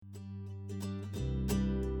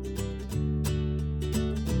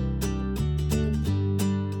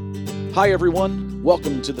Hi, everyone.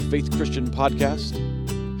 Welcome to the Faith Christian Podcast.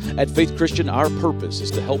 At Faith Christian, our purpose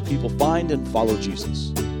is to help people find and follow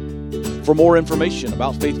Jesus. For more information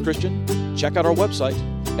about Faith Christian, check out our website,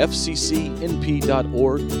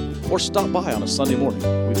 fccnp.org, or stop by on a Sunday morning.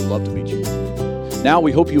 We'd love to meet you. Now,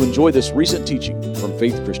 we hope you enjoy this recent teaching from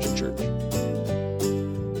Faith Christian Church.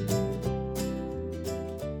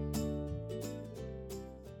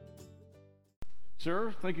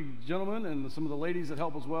 Sir, thank you, gentlemen, and some of the ladies that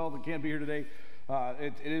help as well that can't be here today.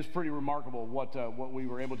 It is pretty remarkable what we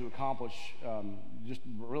were able to accomplish just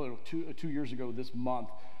really two years ago this month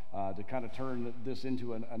to kind of turn this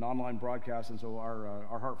into an online broadcast. And so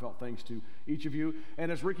our heartfelt thanks to each of you.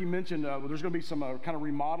 And as Ricky mentioned, there's going to be some kind of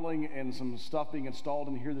remodeling and some stuff being installed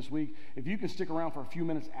in here this week. If you can stick around for a few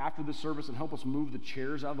minutes after this service and help us move the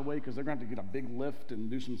chairs out of the way, because they're going to have to get a big lift and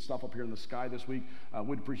do some stuff up here in the sky this week,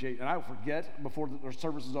 we'd appreciate it. And I will forget before the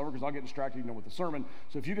service is over because I'll get distracted, with the sermon.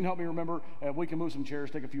 So if you can help me remember, we can move some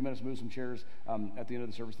chairs, take a few minutes to move some chairs at the end of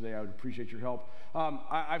the service today. I would appreciate your help.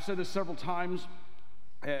 I've said this several times,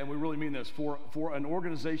 and we really mean this, for an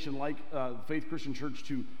organization like Faith Christian Church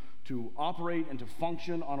to operate and to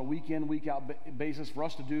function on a week-in, week-out basis, for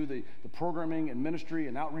us to do the programming and ministry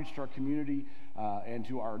and outreach to our community and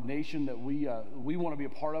to our nation that we want to be a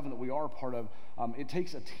part of and that we are a part of, it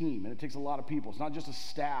takes a team and it takes a lot of people. It's not just a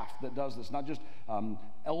staff that does this, not just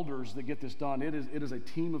elders that get this done. It is a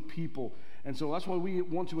team of people. And so that's why we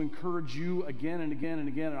want to encourage you again and again and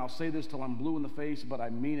again, and I'll say this till I'm blue in the face, but I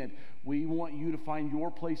mean it. We want you to find your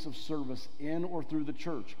place of service in or through the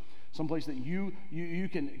church, someplace that you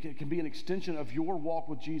can be an extension of your walk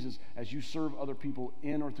with Jesus as you serve other people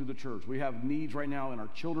in or through the church. We have needs right now in our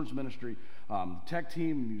children's ministry, tech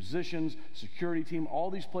team, musicians, security team, all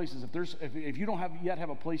these places. If you don't yet have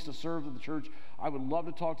a place to serve at the church, I would love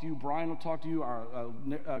to talk to you. Brian will talk to you. Our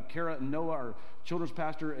Kara and Noah, our children's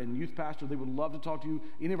pastor and youth pastor, they would love to talk to you.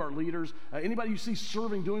 Any of our leaders, anybody you see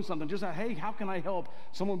serving, doing something, just hey, how can I help?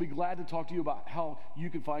 Someone would be glad to talk to you about how you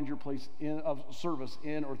can find your place of service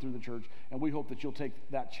in or through the church, and we hope that you'll take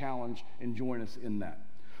that challenge and join us in that.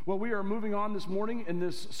 Well, we are moving on this morning in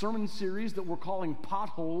this sermon series that we're calling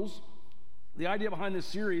Potholes. The idea behind this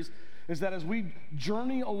series is that as we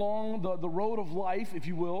journey along the road of life, if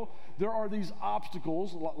you will, there are these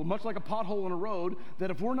obstacles, much like a pothole in a road,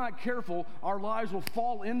 that if we're not careful, our lives will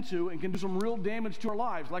fall into and can do some real damage to our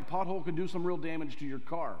lives, like pothole can do some real damage to your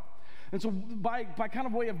car. And so by kind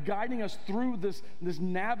of way of guiding us through this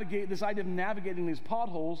idea of navigating these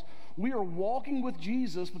potholes, we are walking with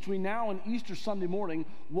Jesus between now and Easter Sunday morning,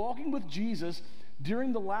 walking with Jesus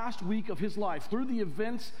during the last week of his life, through the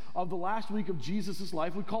events of the last week of Jesus'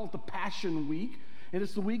 life. We call it the Passion Week. And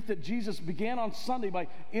it's the week that Jesus began on Sunday by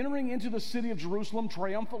entering into the city of Jerusalem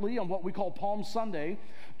triumphantly on what we call Palm Sunday,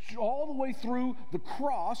 all the way through the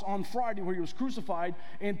cross on Friday where he was crucified,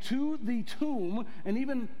 and to the tomb, and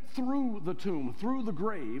even through the tomb, through the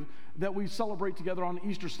grave that we celebrate together on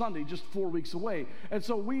Easter Sunday, just 4 weeks away. And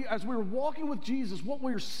so as we were walking with Jesus, what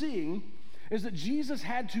we're seeing is that Jesus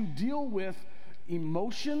had to deal with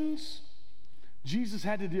emotions, Jesus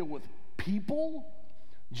had to deal with people,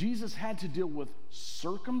 Jesus had to deal with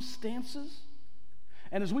circumstances.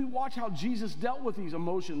 And as we watch how Jesus dealt with these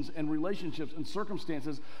emotions and relationships and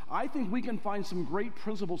circumstances, I think we can find some great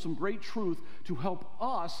principles, some great truth to help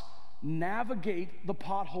us navigate the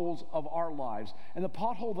potholes of our lives. And the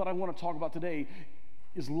pothole that I want to talk about today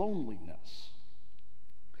is loneliness.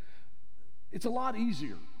 It's a lot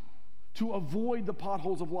easier to avoid the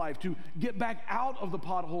potholes of life, to get back out of the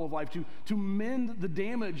pothole of life, to mend the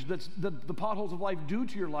damage that the potholes of life do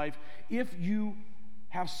to your life if you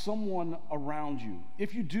have someone around you,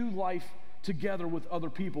 if you do life together with other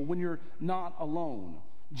people when you're not alone.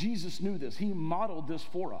 Jesus knew this. He modeled this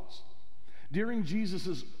for us. During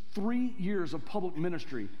Jesus' 3 years of public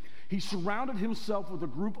ministry, he surrounded himself with a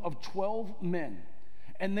group of 12 men,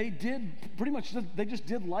 and they just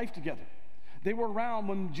did life together. They were around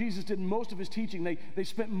when Jesus did most of his teaching. They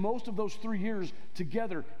spent most of those 3 years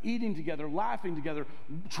together, eating together, laughing together,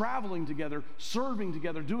 traveling together, serving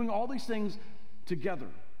together, doing all these things together.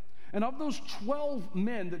 And of those 12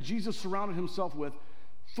 men that Jesus surrounded himself with,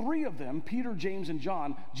 3 of them, Peter, James, and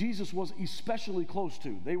John, Jesus was especially close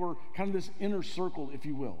to. They were kind of this inner circle, if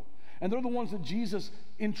you will. And they're the ones that Jesus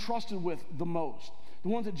entrusted with the most, the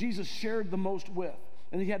ones that Jesus shared the most with,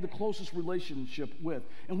 and he had the closest relationship with.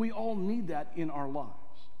 And we all need that in our lives.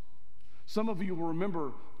 Some of you will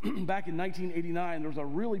remember back in 1989, there was a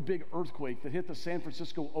really big earthquake that hit the San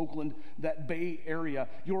Francisco, Oakland, that Bay Area.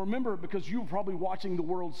 You'll remember it because you were probably watching the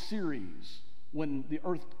World Series when the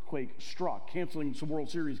earthquake struck, canceling some World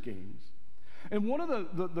Series games. And one of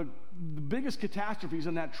the biggest catastrophes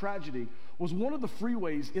in that tragedy was one of the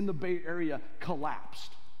freeways in the Bay Area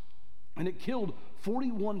collapsed. And it killed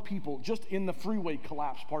 41 people just in the freeway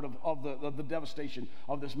collapse part of the devastation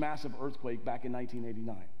of this massive earthquake back in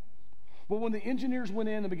 1989. But when the engineers went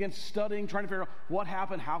in and began studying, trying to figure out what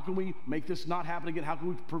happened, how can we make this not happen again, how can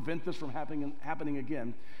we prevent this from happening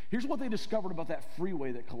again, here's what they discovered about that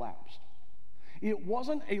freeway that collapsed. It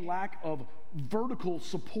wasn't a lack of vertical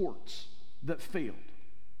supports that failed.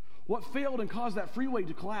 What failed and caused that freeway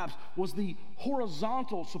to collapse was the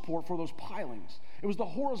horizontal support for those pilings. It was the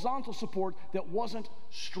horizontal support that wasn't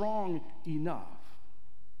strong enough.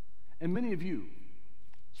 And many of you,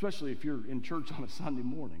 especially if you're in church on a Sunday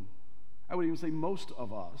morning, I would even say most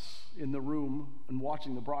of us in the room and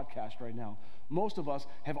watching the broadcast right now, most of us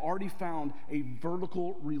have already found a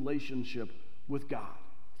vertical relationship with God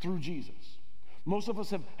through Jesus. Most of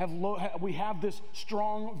us have this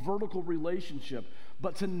strong vertical relationship,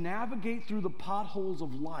 but to navigate through the potholes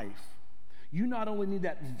of life, you not only need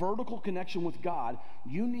that vertical connection with God,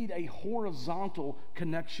 you need a horizontal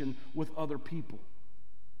connection with other people.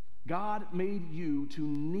 God made you to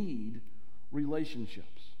need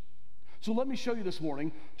relationships. So let me show you this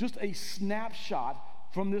morning just a snapshot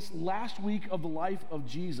from this last week of the life of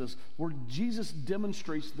Jesus, where Jesus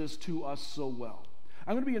demonstrates this to us so well.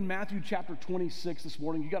 I'm going to be in Matthew chapter 26 this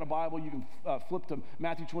morning. You got a Bible, you can flip to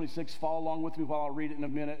Matthew 26, follow along with me while I'll read it in a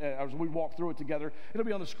minute as we walk through it together. It'll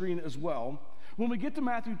be on the screen as well. When we get to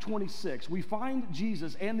Matthew 26, we find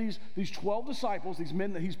Jesus and these 12 disciples, these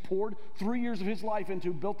men that he's poured 3 years of his life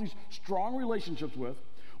into, built these strong relationships with.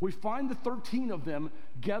 We find the 13 of them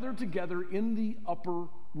gathered together in the upper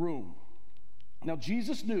room. Now,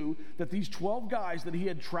 Jesus knew that these 12 guys that he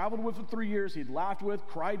had traveled with for 3 years, he'd laughed with,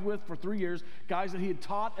 cried with for 3 years, guys that he had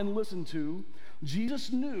taught and listened to,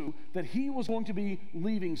 Jesus knew that he was going to be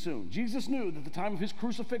leaving soon. Jesus knew that the time of his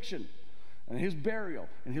crucifixion and his burial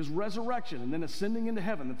and his resurrection and then ascending into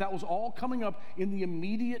heaven, that was all coming up in the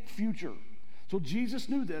immediate future. So Jesus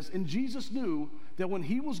knew this, and Jesus knew that when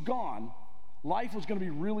he was gone, life was going to be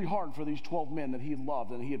really hard for these 12 men that he had loved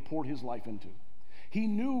and he had poured his life into. He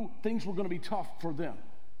knew things were going to be tough for them.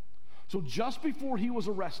 So just before he was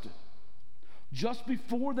arrested, just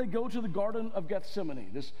before they go to the Garden of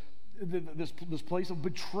Gethsemane, this place of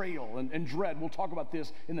betrayal and dread, we'll talk about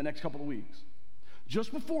this in the next couple of weeks.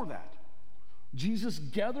 Just before that, Jesus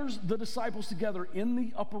gathers the disciples together in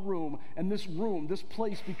the upper room, and this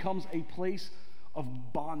place becomes a place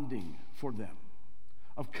of bonding for them,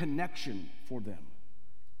 of connection for them,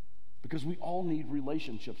 because we all need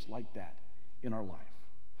relationships like that in our life.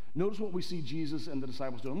 Notice what we see Jesus and the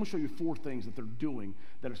disciples do. I'm going to show you 4 things that they're doing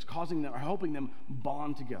that is causing them or helping them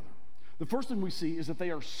bond together. The first thing we see is that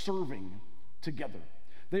they are serving together.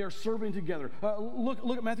 They are serving together.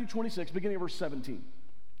 Look at Matthew 26, beginning of verse 17.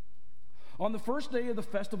 On the first day of the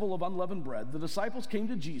festival of unleavened bread, the disciples came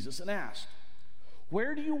to Jesus and asked,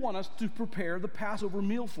 "Where do you want us to prepare the Passover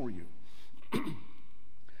meal for you?"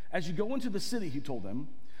 "As you go into the city," he told them,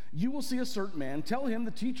 "you will see a certain man. Tell him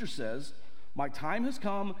the teacher says, 'My time has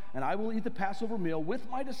come, and I will eat the Passover meal with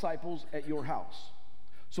my disciples at your house.'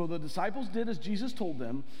 So the disciples did as Jesus told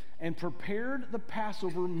them and prepared the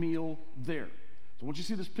Passover meal there." So I want you to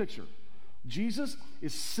see this picture. Jesus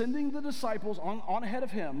is sending the disciples on ahead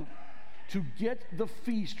of him to get the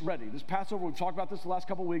feast ready. This Passover, we've talked about this the last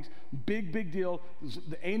couple of weeks, big deal. This is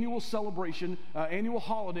the annual celebration, annual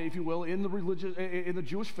holiday, if you will, in the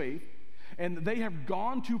Jewish faith. And they have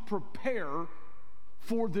gone to prepare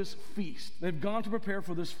for this feast. They've gone to prepare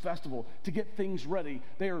for this festival, to get things ready.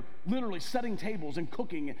 They are literally setting tables and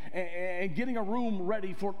cooking and getting a room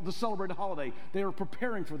ready for the celebrated holiday. They are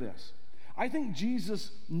preparing for this. I think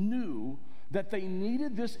Jesus knew that they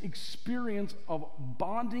needed this experience of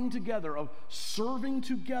bonding together, of serving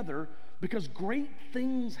together, because great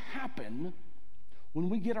things happen when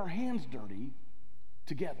we get our hands dirty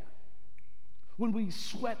together, when we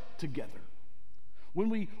sweat together, when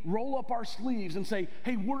we roll up our sleeves and say,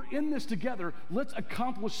 "Hey, we're in this together. Let's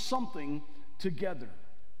accomplish something together."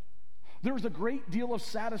 There's a great deal of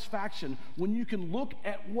satisfaction when you can look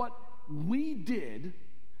at what we did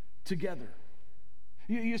together.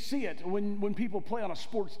 You see it when people play on a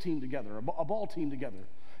sports team together, a ball team together.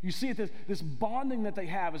 You see it, this bonding that they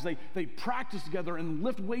have as they practice together and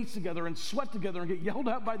lift weights together and sweat together and get yelled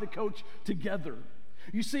at by the coach together.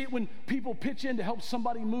 You see it when people pitch in to help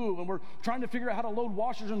somebody move and we're trying to figure out how to load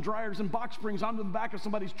washers and dryers and box springs onto the back of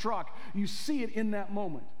somebody's truck. You see it in that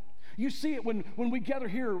moment. You see it when we gather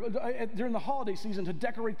here during the holiday season to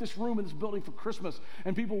decorate this room in this building for Christmas,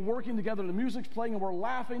 and people working together and the music's playing and we're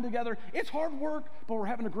laughing together. It's hard work, but we're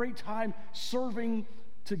having a great time serving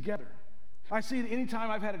together. I see it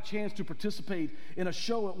anytime I've had a chance to participate in a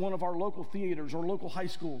show at one of our local theaters or local high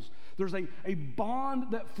schools. There's a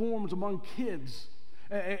bond that forms among kids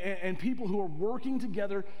and people who are working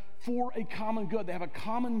together for a common good. They have a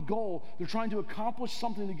common goal. They're trying to accomplish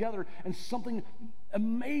something together, and something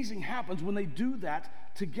amazing happens when they do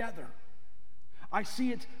that together. I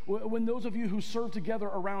see it when those of you who serve together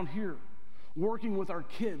around here, working with our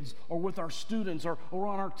kids or with our students or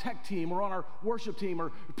on our tech team or on our worship team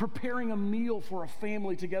or preparing a meal for a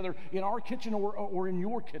family together in our kitchen or in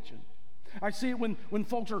your kitchen. I see it when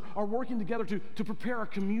folks are working together to prepare a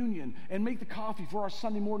communion and make the coffee for our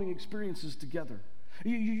Sunday morning experiences together.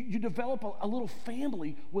 You develop a little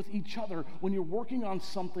family with each other when you're working on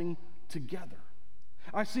something together.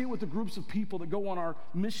 I see it with the groups of people that go on our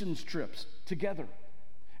missions trips together.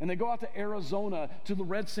 And they go out to Arizona to the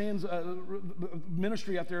Red Sands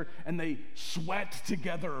ministry out there, and they sweat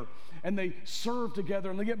together, and they serve together,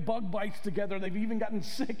 and they get bug bites together. They've even gotten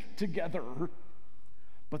sick together.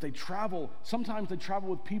 But they travel, sometimes they travel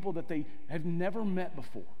with people that they have never met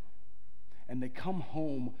before. And they come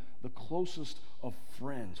home the closest of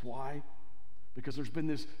friends. Why? Because there's been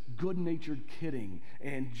this good-natured kidding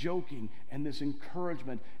and joking and this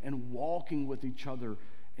encouragement and walking with each other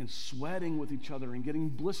and sweating with each other and getting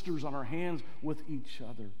blisters on our hands with each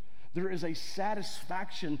other. There is a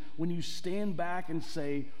satisfaction when you stand back and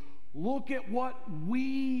say, look at what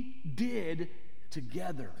we did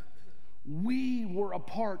together. We were a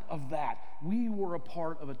part of that. We were a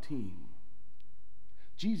part of a team.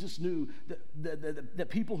 Jesus knew that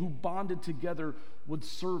people who bonded together would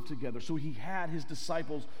serve together. So he had his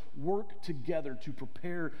disciples work together to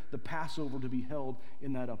prepare the Passover to be held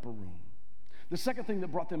in that upper room. The second thing that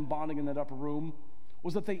brought them bonding in that upper room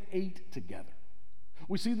was that they ate together.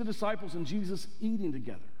 We see the disciples and Jesus eating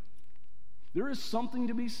together. There is something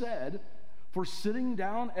to be said for sitting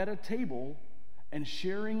down at a table and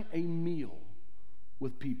sharing a meal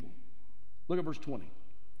with people. Look at verse 20.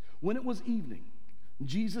 When it was evening,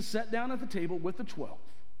 Jesus sat down at the table with the 12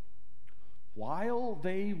 while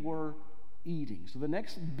they were eating. So the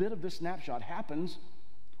next bit of this snapshot happens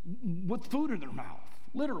with food in their mouth,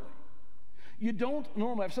 literally. You don't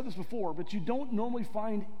normally, I've said this before, but you don't normally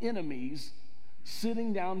find enemies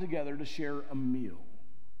sitting down together to share a meal.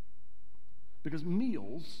 Because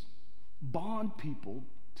meals bond people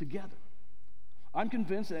together. I'm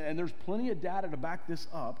convinced, and there's plenty of data to back this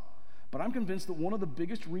up, but I'm convinced that one of the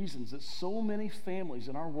biggest reasons that so many families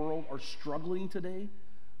in our world are struggling today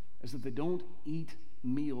is that they don't eat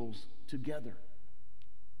meals together.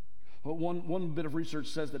 Well, one bit of research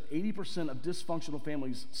says that 80% of dysfunctional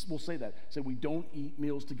families will say we don't eat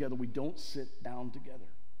meals together, we don't sit down together.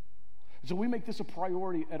 So we make this a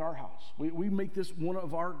priority at our house. We make this one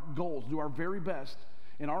of our goals, do our very best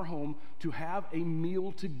in our home to have a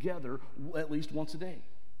meal together at least once a day.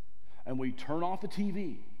 And we turn off the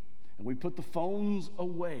TV, and we put the phones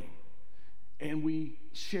away, and we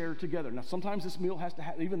share together. Now, sometimes this meal has to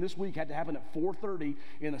happen, even this week had to happen at 4:30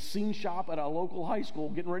 in a scene shop at a local high school,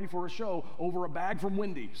 getting ready for a show over a bag from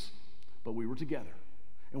Wendy's. But we were together,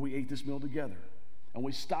 and we ate this meal together. And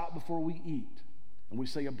we stop before we eat, and we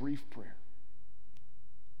say a brief prayer.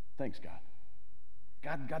 Thanks, God.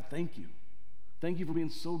 God, thank you. Thank you for being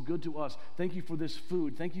so good to us. Thank you for this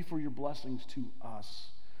food. Thank you for your blessings to us.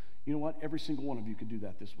 You know what? Every single one of you could do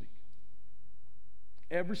that this week.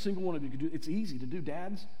 Every single one of you could do it. It's easy to do,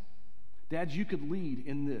 dads. Dads, you could lead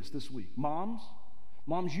in this week. Moms,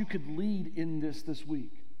 you could lead in this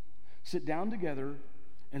week. Sit down together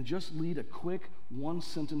and just lead a quick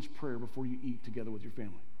one-sentence prayer before you eat together with your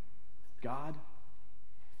family. God,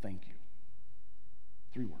 thank you.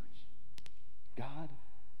 3 words. God,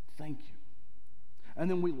 thank you. And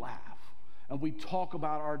then we laugh. And we talk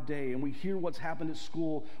about our day, and we hear what's happened at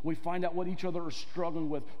school. We find out what each other are struggling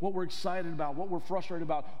with, what we're excited about, what we're frustrated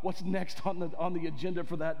about, what's next on the agenda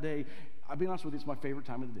for that day. I'll be honest with you, it's my favorite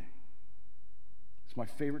time of the day. It's my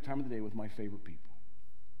favorite time of the day with my favorite people.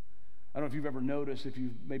 I don't know if you've ever noticed, if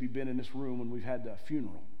you've maybe been in this room when we've had a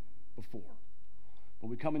funeral before. When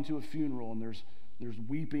we come into a funeral and there's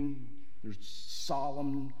weeping, there's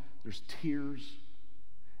solemn, there's tears.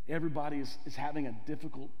 Everybody is having a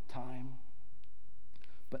difficult time.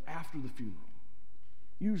 But after the funeral,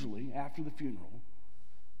 usually after the funeral,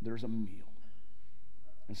 there's a meal.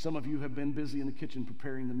 And some of you have been busy in the kitchen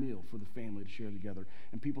preparing the meal for the family to share together.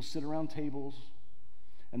 And people sit around tables,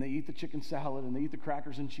 and they eat the chicken salad, and they eat the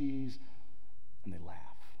crackers and cheese, and they laugh.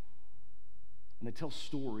 And they tell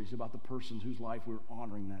stories about the persons whose life we're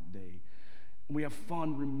honoring that day. And we have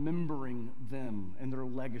fun remembering them and their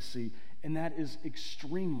legacy, and that is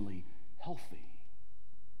extremely healthy.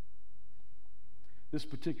 this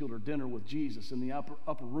particular dinner with Jesus in the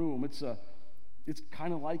upper room, it's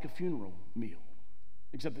kind of like a funeral meal,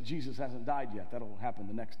 except that Jesus hasn't died yet. That'll happen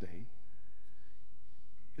the next day.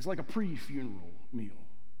 It's like a pre-funeral meal.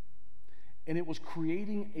 And it was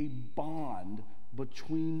creating a bond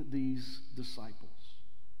between these disciples.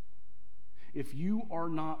 If you are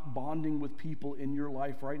not bonding with people in your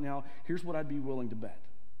life right now, here's what I'd be willing to bet.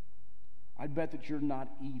 I'd bet that you're not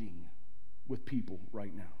eating with people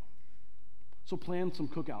right now. So plan some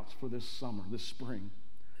cookouts for this summer, this spring.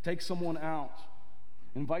 Take someone out.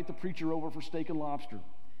 Invite the preacher over for steak and lobster.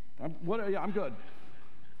 I'm good.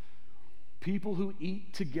 People who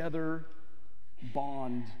eat together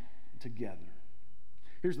bond together.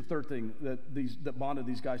 Here's the third thing that bonded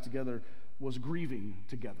these guys together was grieving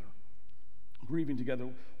together. Grieving together.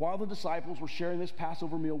 While the disciples were sharing this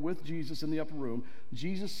Passover meal with Jesus in the upper room,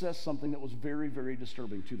 Jesus says something that was very, very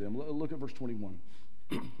disturbing to them. Look at verse 21.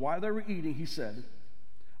 While they were eating, he said,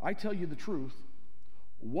 I tell you the truth,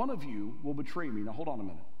 one of you will betray me. Now hold on a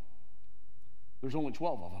minute. There's only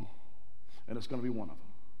 12 of them, and it's going to be one of them.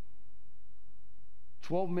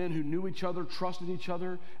 12 men who knew each other, trusted each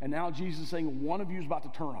other, and now Jesus is saying, one of you is about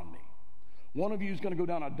to turn on me. One of you is going to go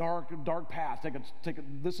down a dark path.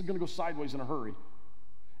 This is going to go sideways in a hurry.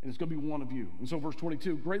 And it's going to be one of you. And so verse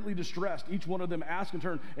 22, greatly distressed, each one of them asked in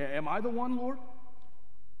turn, am I the one, Lord?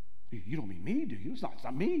 You don't mean me, do you? It's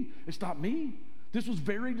not me. It's not me. This was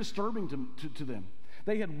very disturbing to them.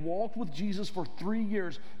 They had walked with Jesus for 3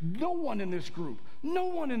 years. No one in this group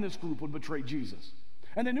would betray Jesus.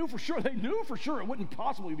 And they knew for sure it wouldn't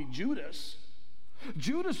possibly be Judas.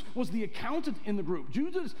 Judas was the accountant in the group.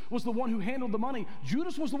 Judas was the one who handled the money.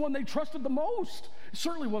 Judas was the one they trusted the most. It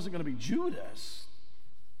certainly wasn't going to be Judas.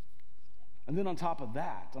 And then on top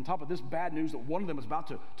of this bad news that one of them is about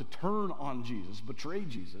to turn on Jesus, betray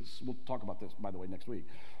Jesus. We'll talk about this, by the way, next week.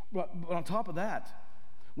 But on top of that,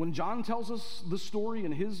 when John tells us the story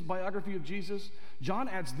in his biography of Jesus, John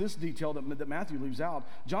adds this detail that Matthew leaves out.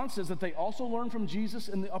 John says that they also learned from Jesus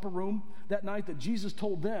in the upper room that night that Jesus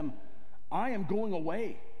told them, I am going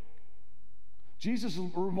away. Jesus is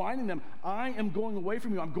reminding them, I am going away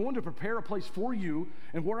from you. I'm going to prepare a place for you,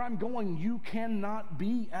 and where I'm going, you cannot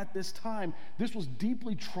be at this time. This was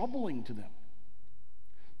deeply troubling to them.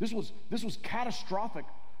 This was catastrophic,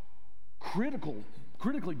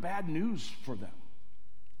 critically bad news for them.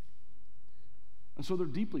 And so they're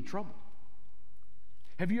deeply troubled.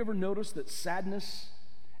 Have you ever noticed that sadness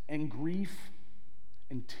and grief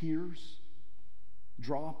and tears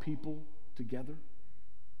draw people together?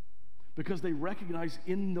 Because they recognize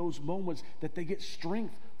in those moments that they get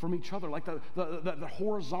strength from each other, like the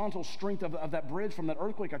horizontal strength of that bridge from that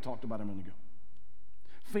earthquake I talked about a minute ago.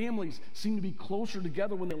 Families seem to be closer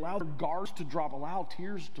together when they allow their guards to drop, allow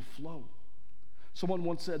tears to flow. Someone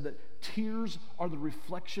once said that tears are the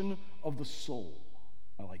reflection of the soul.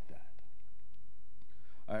 I like that.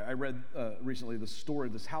 I read recently the story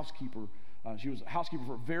of this housekeeper. She was a housekeeper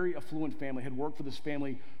for a very affluent family, had worked for this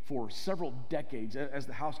family for several decades as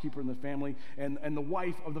the housekeeper in the family, and the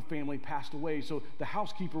wife of the family passed away, so the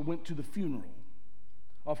housekeeper went to the funeral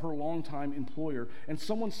of her longtime employer, and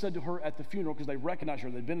someone said to her at the funeral, because they recognized her,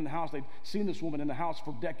 they'd been in the house, they'd seen this woman in the house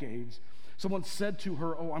for decades, someone said to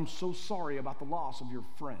her, oh, I'm so sorry about the loss of your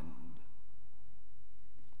friend.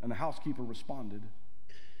 And the housekeeper responded,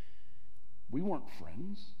 we weren't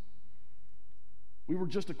friends. We were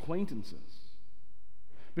just acquaintances,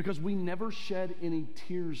 because we never shed any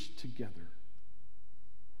tears together.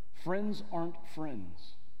 Friends aren't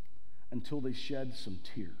friends until they shed some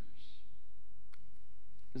tears.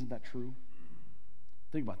 Isn't that true?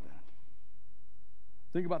 Think about that.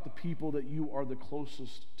 Think about the people that you are the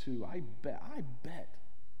closest to. I bet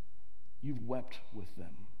you've wept with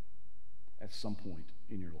them at some point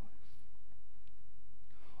in your life.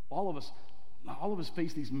 All of us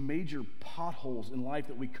face these major potholes in life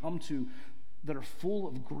that we come to that are full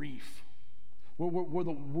of grief, where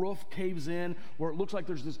the roof caves in, where it looks like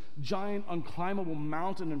there's this giant unclimbable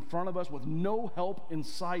mountain in front of us with no help in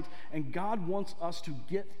sight, and God wants us to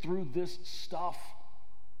get through this stuff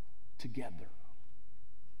together.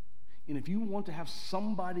 And if you want to have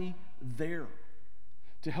somebody there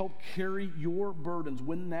to help carry your burdens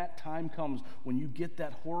when that time comes, when you get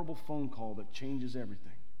that horrible phone call that changes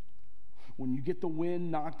everything, when you get the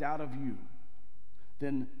wind knocked out of you,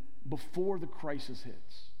 then before the crisis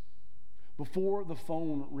hits, before the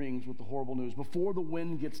phone rings with the horrible news, before the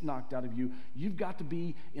wind gets knocked out of you, you've got to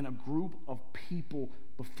be in a group of people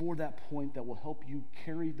before that point that will help you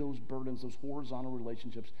carry those burdens, those horizontal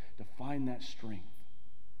relationships, to find that strength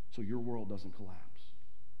so your world doesn't collapse.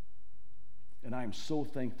 And I am so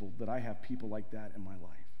thankful that I have people like that in my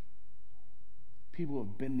life. people who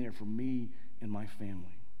have been there for me and my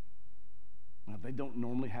family. Now, they don't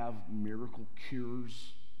normally have miracle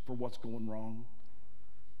cures for what's going wrong,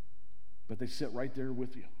 but they sit right there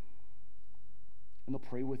with you, and they'll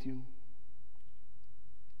pray with you.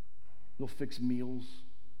 They'll fix meals.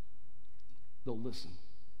 They'll listen.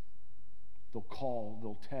 They'll call.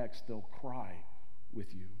 They'll text. They'll cry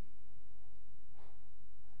with you.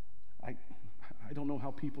 I don't know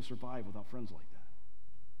how people survive without friends like that.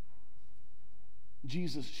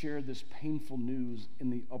 Jesus shared this painful news in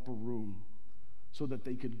the upper room so that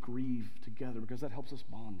they could grieve together, because that helps us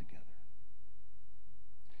bond together.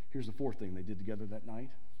 Here's the fourth thing they did together that night.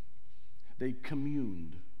 They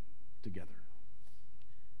communed together.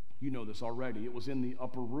 You know this already. It was in the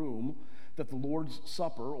upper room that the Lord's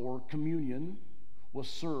Supper, or communion, was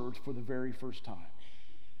served for the very first time.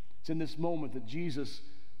 It's in this moment that Jesus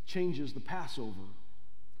changes the Passover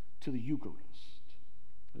to the Eucharist.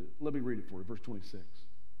 Let me read it for you, verse 26.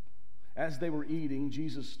 As they were eating,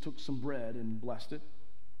 Jesus took some bread and blessed it.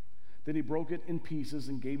 Then he broke it in pieces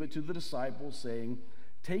and gave it to the disciples, saying,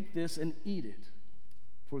 "Take this and eat it,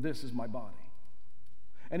 for this is my body."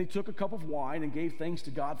 And he took a cup of wine and gave thanks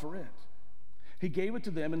to God for it. He gave it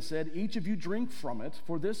to them and said, "Each of you drink from it,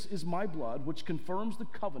 for this is my blood, which confirms the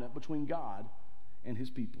covenant between God and his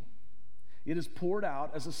people. It is poured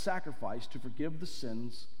out as a sacrifice to forgive the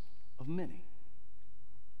sins of many."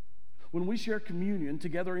 When we share communion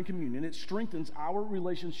together in communion, it strengthens our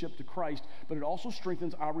relationship to Christ, but it also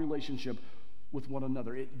strengthens our relationship with one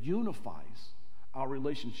another. It unifies our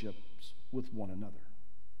relationships with one another.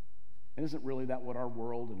 And isn't really that what our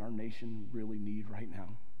world and our nation really need right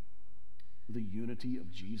now? The unity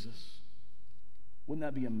of Jesus. Wouldn't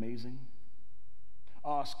that be amazing?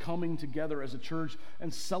 Us coming together as a church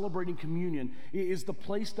and celebrating communion is the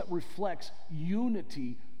place that reflects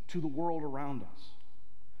unity to the world around us.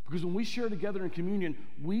 Because when we share together in communion,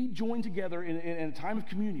 we join together in a time of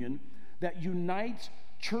communion that unites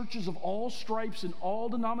churches of all stripes and all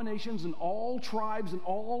denominations and all tribes and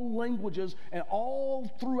all languages and all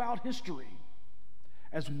throughout history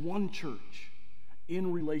as one church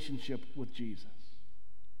in relationship with Jesus.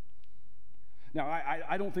 Now,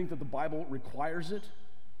 I don't think that the Bible requires it,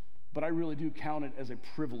 but I really do count it as a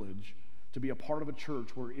privilege to be a part of a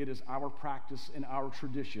church where it is our practice and our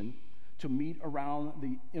tradition to meet around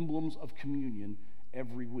the emblems of communion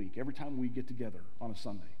every week, every time we get together on a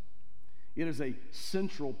Sunday. It is a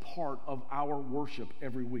central part of our worship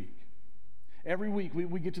every week. Every week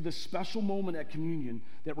we get to this special moment at communion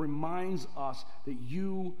that reminds us that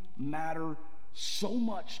you matter so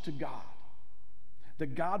much to God,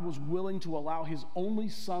 that God was willing to allow his only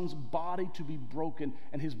son's body to be broken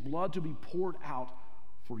and his blood to be poured out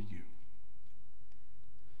for you.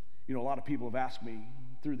 You know, a lot of people have asked me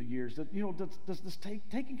through the years that, does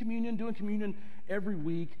taking communion, doing communion every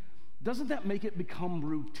week, doesn't that make it become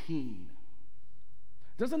routine?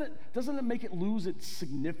 Doesn't it make it lose its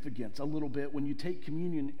significance a little bit when you take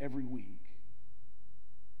communion every week?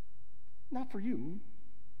 Not for you.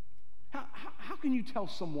 How can you tell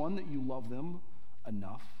someone that you love them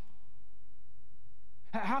enough?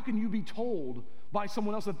 How can you be told by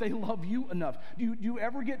someone else that they love you enough? Do you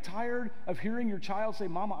ever get tired of hearing your child say,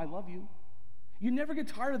 "Mama, I love you"? You never get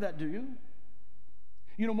tired of that, do you?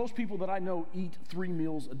 You know, most people that I know eat 3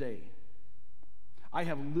 meals a day. I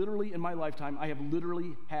have literally, in my lifetime,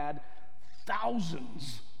 had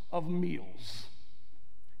thousands of meals.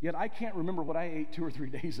 Yet I can't remember what I ate 2 or 3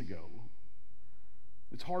 days ago.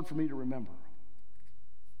 It's hard for me to remember.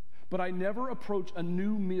 But I never approach a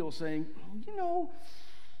new meal saying,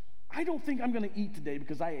 I don't think I'm going to eat today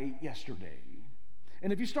because I ate yesterday.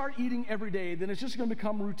 And if you start eating every day, then it's just going to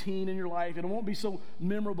become routine in your life, and it won't be so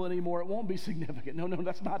memorable anymore. It won't be significant. No,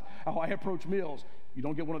 that's not how I approach meals. You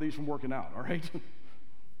don't get one of these from working out, all right?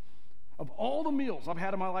 Of all the meals I've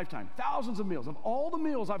had in my lifetime, thousands of meals, of all the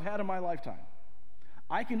meals I've had in my lifetime,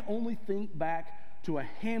 I can only think back to a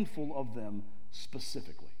handful of them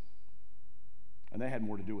specifically. And they had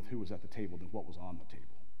more to do with who was at the table than what was on the table.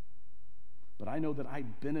 But I know that I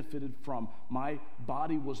benefited from, my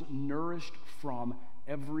body was nourished from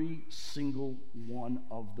every single one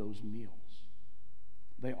of those meals.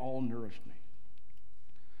 They all nourished me.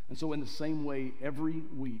 And so in the same way, every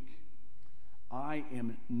week, I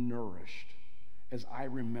am nourished as I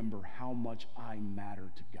remember how much I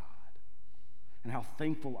matter to God and how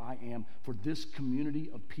thankful I am for this community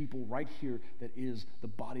of people right here that is the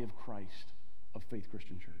body of Christ of Faith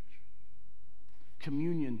Christian Church.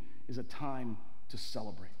 Communion is a time to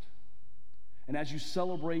celebrate. And as you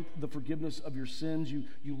celebrate the forgiveness of your sins, you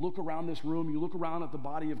look around this room, you look around at the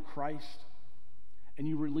body of Christ, and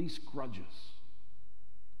you release grudges.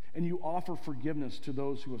 and you offer forgiveness to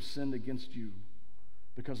those who have sinned against you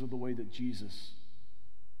because of the way that Jesus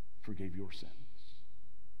forgave your sins.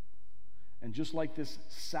 And just like this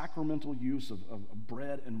sacramental use of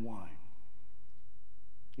bread and wine,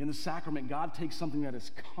 in the sacrament, God takes something that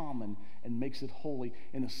is common and makes it holy.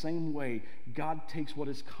 In the same way, God takes what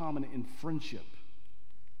is common in friendship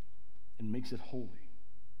and makes it holy.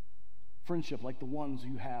 Friendship like the ones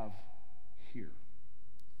you have here.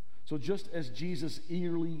 So just as Jesus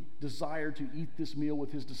eagerly desired to eat this meal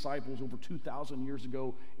with his disciples over 2,000 years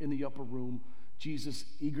ago in the upper room, Jesus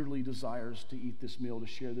eagerly desires to eat this meal, to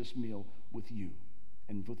share this meal with you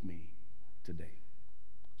and with me today.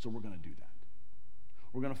 So we're going to do that.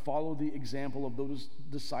 We're going to follow the example of those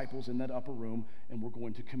disciples in that upper room, and we're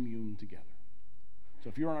going to commune together. So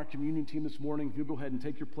if you're on our communion team this morning, if you'll go ahead and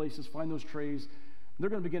take your places, find those trays. They're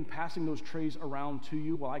going to begin passing those trays around to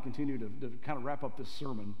you while I continue to kind of wrap up this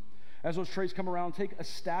sermon. As those trays come around, take a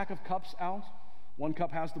stack of cups out. One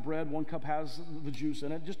cup has the bread, one cup has the juice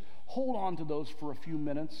in it. Just hold on to those for a few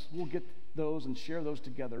minutes. We'll get those and share those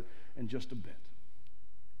together in just a bit.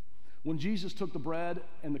 When Jesus took the bread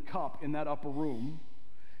and the cup in that upper room,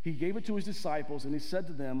 he gave it to his disciples and he said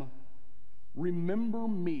to them, "Remember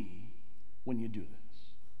me when you do this."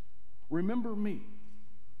 Remember me.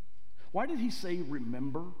 Why did he say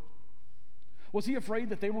remember? Was he afraid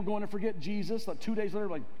that they were going to forget Jesus? Like 2 days later,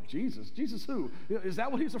 like, Jesus who? Is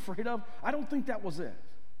that what he's afraid of? I don't think that was it.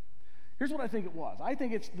 Here's what I think it was. I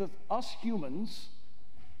think it's us humans,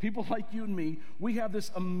 people like you and me, we have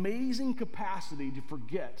this amazing capacity to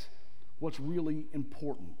forget what's really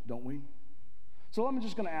important, don't we? So I'm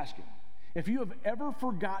just going to ask you, if you have ever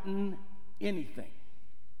forgotten anything,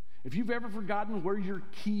 if you've ever forgotten where your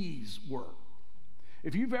keys were,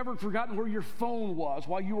 if you've ever forgotten where your phone was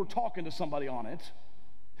while you were talking to somebody on it,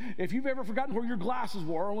 if you've ever forgotten where your glasses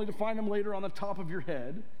were only to find them later on the top of your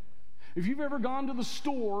head, if you've ever gone to the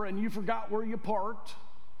store and you forgot where you parked,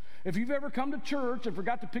 if you've ever come to church and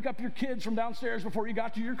forgot to pick up your kids from downstairs before you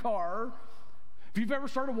got to your car, if you've ever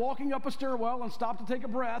started walking up a stairwell and stopped to take a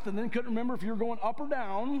breath and then couldn't remember if you were going up or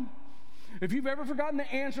down, if you've ever forgotten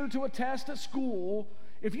the answer to a test at school,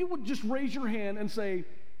 if you would just raise your hand and say,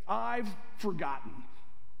 "I've forgotten."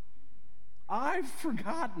 I've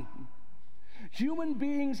forgotten. Human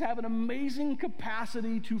beings have an amazing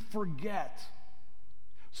capacity to forget.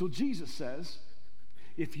 So Jesus says,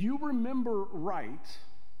 if you remember right,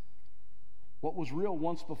 what was real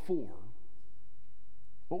once before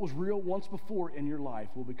in your life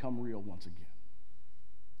will become real once again.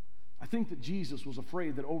 I think that Jesus was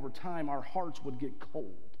afraid that over time our hearts would get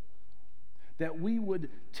cold, that we would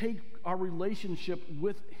take our relationship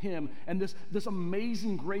with him and this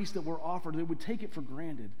amazing grace that we're offered, that we would take it for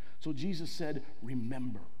granted. So Jesus said,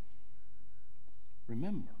 remember.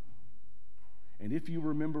 Remember. And if you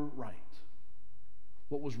remember right,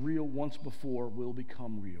 what was real once before will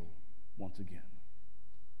become real once again.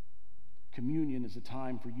 Communion is a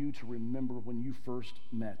time for you to remember when you first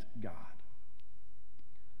met God.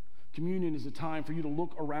 Communion is a time for you to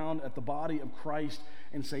look around at the body of Christ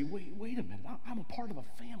and say, wait a minute, I'm a part of a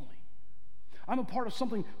family. I'm a part of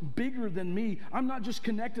something bigger than me. I'm not just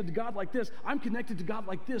connected to God like this. I'm connected to God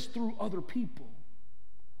like this through other people.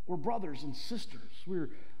 We're brothers and sisters. We're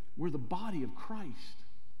the body of Christ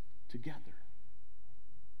together.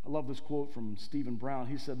 I love this quote from Stephen Brown.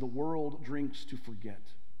 He said, "The world drinks to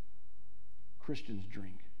forget. Christians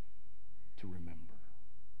drink to remember."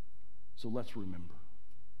 So let's remember.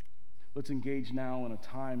 Let's engage now in a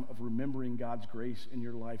time of remembering God's grace in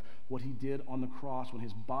your life, what he did on the cross when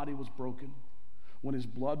his body was broken, when his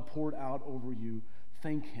blood poured out over you.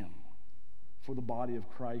 Thank him for the body of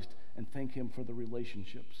Christ and thank him for the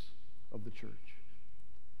relationships of the church.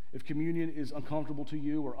 If communion is uncomfortable to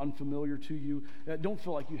you or unfamiliar to you, don't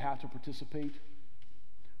feel like you have to participate.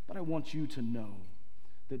 But I want you to know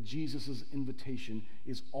that Jesus' invitation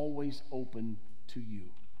is always open to you.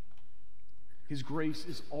 His grace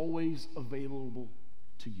is always available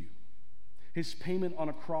to you. His payment on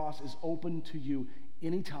a cross is open to you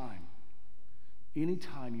anytime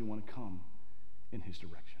you want to come in his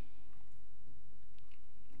direction.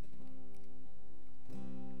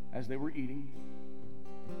 As they were eating,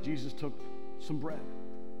 Jesus took some bread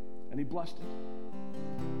and he blessed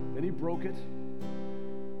it. Then he broke it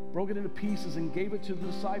into pieces and gave it to the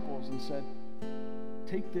disciples and said,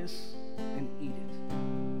 "Take this and eat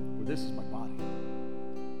it, for this is my body."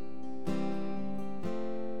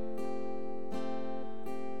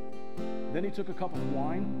 Then he took a cup of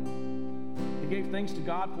wine. He gave thanks to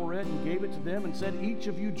God for it and gave it to them and said, "Each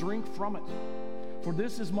of you drink from it, for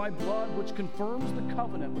this is my blood which confirms the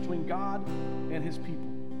covenant between God and his people.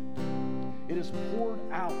 It is poured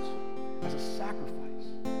out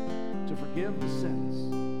forgive the sins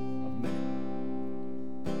of many.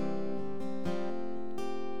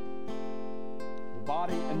 The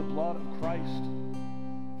body and the blood of Christ